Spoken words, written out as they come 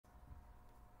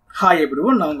Hi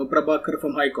everyone, நான் உங்க Prabhakar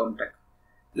from High Contact.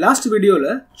 Last வீடியோல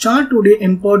chart உடைய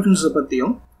importance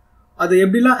பத்தியும் அதை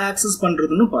எப்படிலாம் access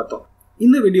பண்றதுன்னு பார்த்தோம்.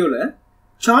 இந்த வீடியோல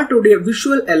chart உடைய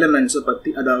visual elements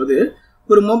பத்தி, அதாவது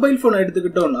ஒரு மொபைல் ஃபோன்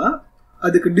எடுத்துக்கிட்டோம்னா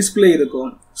அதுக்கு டிஸ்ப்ளே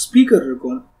இருக்கும், ஸ்பீக்கர்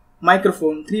இருக்கும்,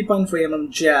 microphone, 3.5mm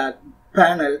jack,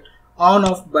 panel, on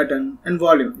off button and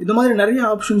volume. இந்த மாதிரி நிறைய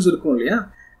ஆப்ஷன்ஸ் இருக்கும் இல்லையா?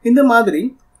 இந்த மாதிரி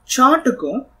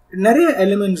சார்ட்டுக்கும் நிறைய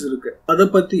எலிமெண்ட்ஸ் இருக்கு. அதை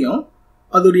பத்தியும்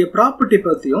அதோடைய ப்ராப்பர்ட்டி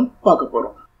பத்தியும் பார்க்க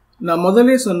போறோம். நான்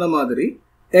முதல்ல சொன்ன மாதிரி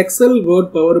எக்ஸல், வேர்ட்,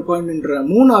 பவர் பாயிண்ட்ன்ற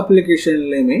 3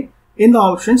 அப்ளிகேஷன்லயுமே இந்த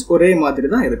ஆப்ஷன்ஸ் ஒரே மாதிரி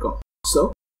தான் இருக்கும். ஸோ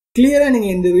கிளியரா நீங்க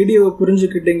இந்த வீடியோவை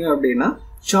புரிஞ்சுக்கிட்டீங்க அப்படின்னா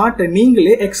சார்ட்டை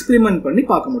நீங்களே எக்ஸ்பெரிமெண்ட் பண்ணி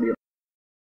பார்க்க முடியும்.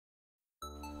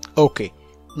 ஓகே,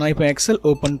 நான் இப்போ எக்ஸல்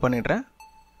ஓப்பன் பண்ணிடுறேன்.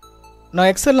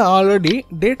 நான் எக்ஸலில் ஆல்ரெடி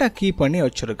டேட்டா கீ பண்ணி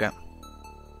வச்சுருக்கேன்.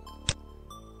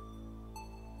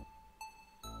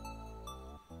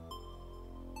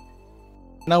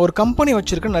 நான் ஒரு கம்பெனி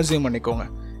வச்சுருக்கேன்னு அஸ்யூம் பண்ணிக்கோங்க.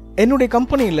 என்னுடைய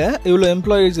கம்பெனியில் இவ்வளோ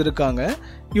எம்ப்ளாயீஸ் இருக்காங்க,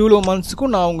 இவ்வளோ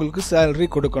மந்த்ஸுக்கும் நான் உங்களுக்கு சேலரி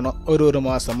கொடுக்கணும். ஒரு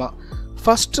மாதமாக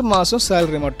ஃபஸ்ட்டு மாதம்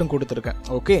சேலரி மட்டும் கொடுத்துருக்கேன்.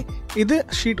 ஓகே, இது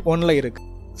ஷீட் 1ல் இருக்குது.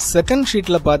 செகண்ட்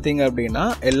ஷீட்டில் பார்த்தீங்க அப்படின்னா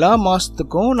எல்லா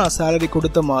மாதத்துக்கும் நான் சேலரி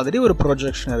கொடுத்த மாதிரி ஒரு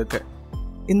ப்ரொஜெக்ஷன் இருக்குது.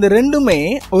 இந்த ரெண்டுமே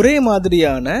ஒரே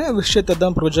மாதிரியான விஷயத்தை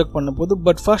தான் ப்ரொஜெக்ட் பண்ண போகுது.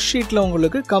 பட் ஃபர்ஸ்ட் ஷீட்டில்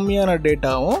உங்களுக்கு கம்மியான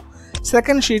டேட்டாவும்,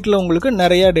 செகண்ட் ஷீட்டில் உங்களுக்கு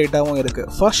நிறையா டேட்டாவும் இருக்குது.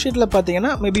 ஃபர்ஸ்ட் ஷீட்டில்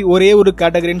பார்த்தீங்கன்னா மேபி ஒரே ஒரு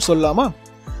கேட்டகரின்னு சொல்லலாமா,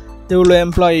 இவ்வளோ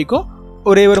எம்ப்ளாயிக்கும்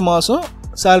ஒரே ஒரு மாதம்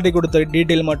சேலரி கொடுத்த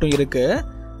டீட்டெயில் மட்டும் இருக்குது.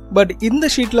 பட் இந்த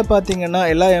ஷீட்டில் பார்த்தீங்கன்னா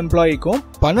எல்லா எம்ப்ளாயிக்கும்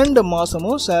 12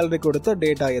 மாதமும் சேலரி கொடுத்த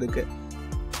டேட்டா இருக்குது.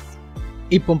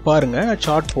 இப்போ பாருங்கள், நான்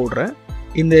சார்ட் போடுறேன்.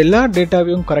 இந்த எல்லா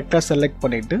டேட்டாவையும் கரெக்டாக செலக்ட்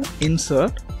பண்ணிவிட்டு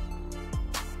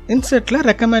இன்சர்ட்டில்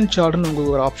ரெக்கமெண்ட் சார்ட்னு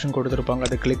உங்களுக்கு ஒரு ஆப்ஷன் கொடுத்துருப்பாங்க.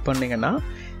 அதை கிளிக் பண்ணிங்கன்னா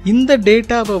இந்த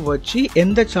டேட்டாவை வச்சு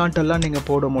எந்த சார்ட்டெல்லாம் நீங்கள்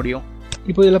போட முடியும்.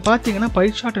 இப்போ இதில் பார்த்தீங்கன்னா பை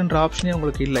சார்ட்ன்ற ஆப்ஷனே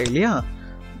உங்களுக்கு இல்லை இல்லையா?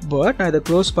 பட் நான் இதை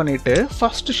க்ளோஸ் பண்ணிவிட்டு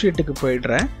ஃபர்ஸ்ட் ஷீட்டுக்கு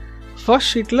போயிடுறேன்.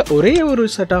 ஃபர்ஸ்ட் ஷீட்டில் ஒரே ஒரு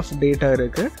செட் ஆஃப் டேட்டா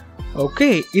இருக்குது. ஓகே,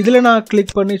 இதில் நான்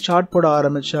கிளிக் பண்ணி சார்ட் போட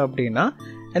ஆரம்பித்தேன் அப்படின்னா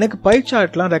எனக்கு பை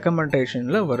சார்ட்லாம்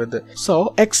ரெக்கமெண்டேஷனில் வருது. ஸோ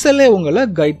எக்ஸலே உங்களை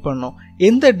கைட் பண்ணும்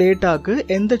எந்த டேட்டாவுக்கு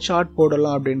எந்த சார்ட்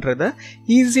போடலாம் அப்படின்றத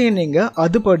ஈஸியாக நீங்கள்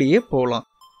அதுபடியே போகலாம்.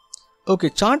 ஓகே,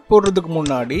 சார்ட் போடுறதுக்கு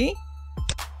முன்னாடி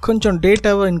கொஞ்சம்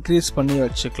டேட்டாவை இன்க்ரீஸ் பண்ணி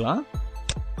வச்சுக்கலாம்.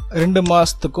 2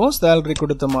 மாதத்துக்கும் சேலரி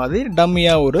கொடுத்த மாதிரி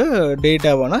டம்மியாக ஒரு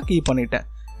டேட்டாவை நான் கீ பண்ணிட்டேன்.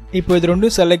 இப்போ இது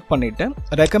ரெண்டும் செலக்ட் பண்ணிவிட்டேன்.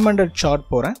 ரெக்கமெண்டட் சார்ட்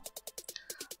போகிறேன்.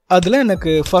 அதில்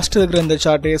எனக்கு ஃபஸ்ட்டு இருக்கிற இந்த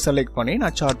சார்ட்டையே செலக்ட் பண்ணி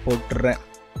நான் சார்ட் போட்டுடுறேன்.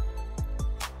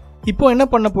 இப்போ என்ன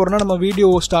பண்ண போகிறோன்னா, நம்ம வீடியோ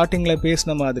ஸ்டார்டிங்கில்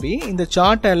பேசின மாதிரி இந்த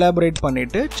சார்ட்டை எலாபரேட்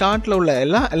பண்ணிவிட்டு சார்ட்டில் உள்ள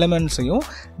எல்லா எலிமெண்ட்ஸையும்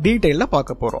டீட்டெயிலாக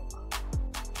பார்க்க போகிறோம்.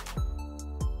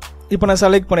 இப்போ நான்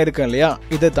செலக்ட் பண்ணியிருக்கேன் இல்லையா,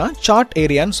 இதை தான் சார்ட்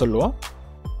ஏரியான்னு சொல்லுவோம்.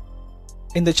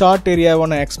 இந்த சார்ட் ஏரியாவை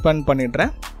நான் எக்ஸ்பேண்ட்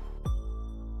பண்ணிடுறேன்.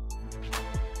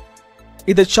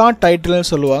 இதை சார்ட்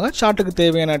டைட்டில்னு சொல்லுவாங்க. சார்ட்டுக்கு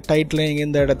தேவையான டைட்டில் நீங்கள்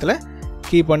இந்த இடத்துல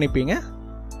கீ பண்ணிப்பீங்க.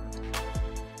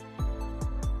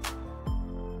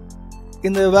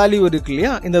 இந்த வேல்யூ இருக்கு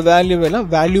இல்லையா, இந்த வேல்யூவெல்லாம்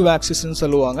வேல்யூ ஆக்சிஸ்ன்னு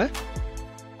சொல்லுவாங்க.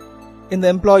 இந்த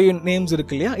எம்ப்ளாயி நேம்ஸ்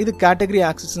இருக்கு இல்லையா, இது கேட்டகரி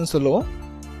ஆக்சிஸ்ன்னு சொல்லுவோம்.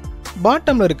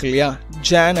 பாட்டமில் இருக்கு இல்லையா,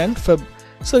 ஜான் அண்ட் ஃபெப்.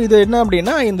 ஸோ இது என்ன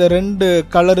அப்படின்னா இந்த 2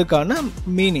 கலருக்கான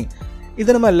மீனிங்.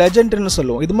 இதை நம்ம லெஜெண்ட்னு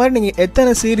சொல்லுவோம். இது மாதிரி நீங்கள்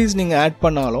எத்தனை சீரீஸ் நீங்கள் ஆட்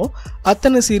பண்ணாலும்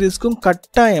அத்தனை சீரீஸ்க்கும்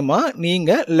கட்டாயமாக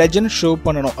நீங்கள் லெஜெண்ட் ஷோ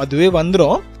பண்ணணும். அதுவே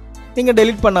வந்துடும், நீங்கள்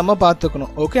டெலீட் பண்ணாமல்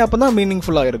பார்த்துக்கணும். ஓகே, அப்போ தான்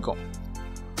மீனிங்ஃபுல்லாக இருக்கும்.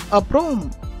 அப்புறம்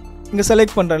இங்கே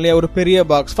செலக்ட் பண்ணுறேன் இல்லையா ஒரு பெரிய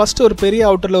பாக்ஸ். ஃபஸ்ட்டு ஒரு பெரிய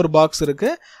அவுட்டரில் ஒரு பாக்ஸ்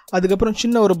இருக்குது, அதுக்கப்புறம்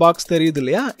சின்ன ஒரு பாக்ஸ் தெரியுது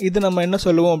இல்லையா, இது நம்ம என்ன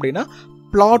சொல்லுவோம் அப்படின்னா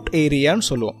பிளாட் ஏரியான்னு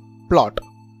சொல்லுவோம். பிளாட்.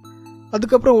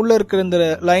 அதுக்கப்புறம் உள்ளே இருக்கிற இந்த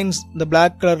லைன்ஸ், இந்த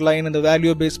பிளாக் கலர் லைன் இந்த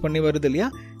வேல்யூ பேஸ் பண்ணி வருது இல்லையா,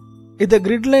 இதை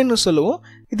கிரிட் லைன்னு சொல்லுவோம்.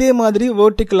 இதே மாதிரி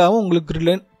வேர்ட்டிக்கலாகவும் உங்களுக்கு கிரிட்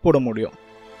லைன் போட முடியும்.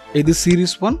 இது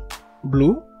சீரீஸ் 1 ப்ளூ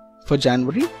ஃபார்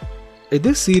ஜான்வரி,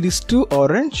 இது சீரீஸ் 2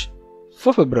 ஆரஞ்ச்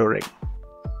ஃபார் ஃபெப்ரவரி.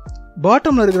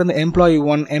 பாட்டமில் இருக்கிற இந்த எம்ப்ளாயி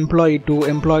 1, எம்ப்ளாயி 2,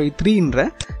 எம்ப்ளாயி 3ன்ற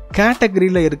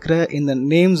கேட்டகரியில் இருக்கிற இந்த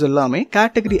நேம்ஸ் எல்லாமே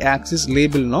கேட்டகரி ஆக்சிஸ்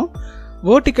லேபிள்னும்,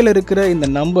 வேர்ட்டிக்கல் இருக்கிற இந்த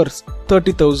நம்பர்ஸ்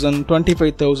 30,000,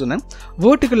 25,000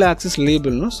 வேர்ட்டிக்கல் ஆக்சிஸ்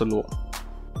லேபிள்னு சொல்லுவோம்.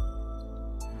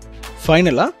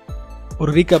 ஃபைனலாக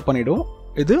ஒரு ரீகேப் பண்ணிவிடுவோம்.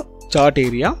 இது சார்ட்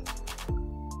ஏரியா,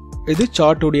 இது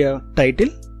சார்ட்டுடைய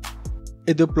டைட்டில்,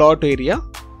 இது பிளாட் ஏரியா,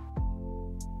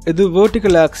 இது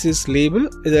வேர்ட்டிக்கல் ஆக்சிஸ் லேபிள்,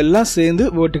 இதெல்லாம் சேர்ந்து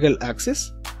வேர்ட்டிக்கல் ஆக்சிஸ்.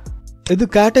 இது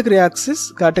கேட்டகரி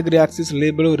ஆக்சிஸ்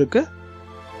லேபிளும் இருக்கு.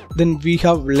 தென் we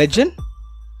have legend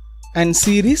and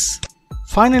series.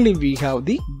 Finally we have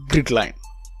the grid line.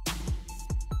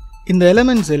 இந்த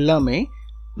எலிமெண்ட்ஸ் எல்லாமே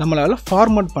நம்மளால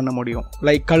ஃபார்மேட் பண்ண முடியும்.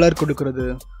 லைக் கலர் கொடுக்கறது,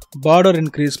 பார்டர்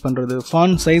இன்க்ரீஸ் பண்ணுறது,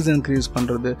 ஃபாண்ட் சைஸ் இன்க்ரீஸ்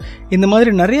பண்ணுறது, இந்த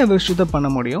மாதிரி நிறைய விஷயத்த பண்ண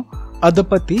முடியும். அதை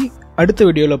பற்றி அடுத்த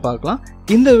வீடியோவில் பார்க்கலாம்.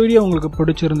 இந்த வீடியோ உங்களுக்கு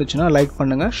பிடிச்சிருந்துச்சுன்னா லைக்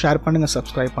பண்ணுங்கள், ஷேர் பண்ணுங்கள்,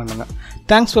 சப்ஸ்கிரைப் பண்ணுங்கள்.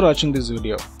 தேங்க்ஸ் ஃபார் வாட்சிங் திஸ்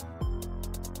வீடியோ.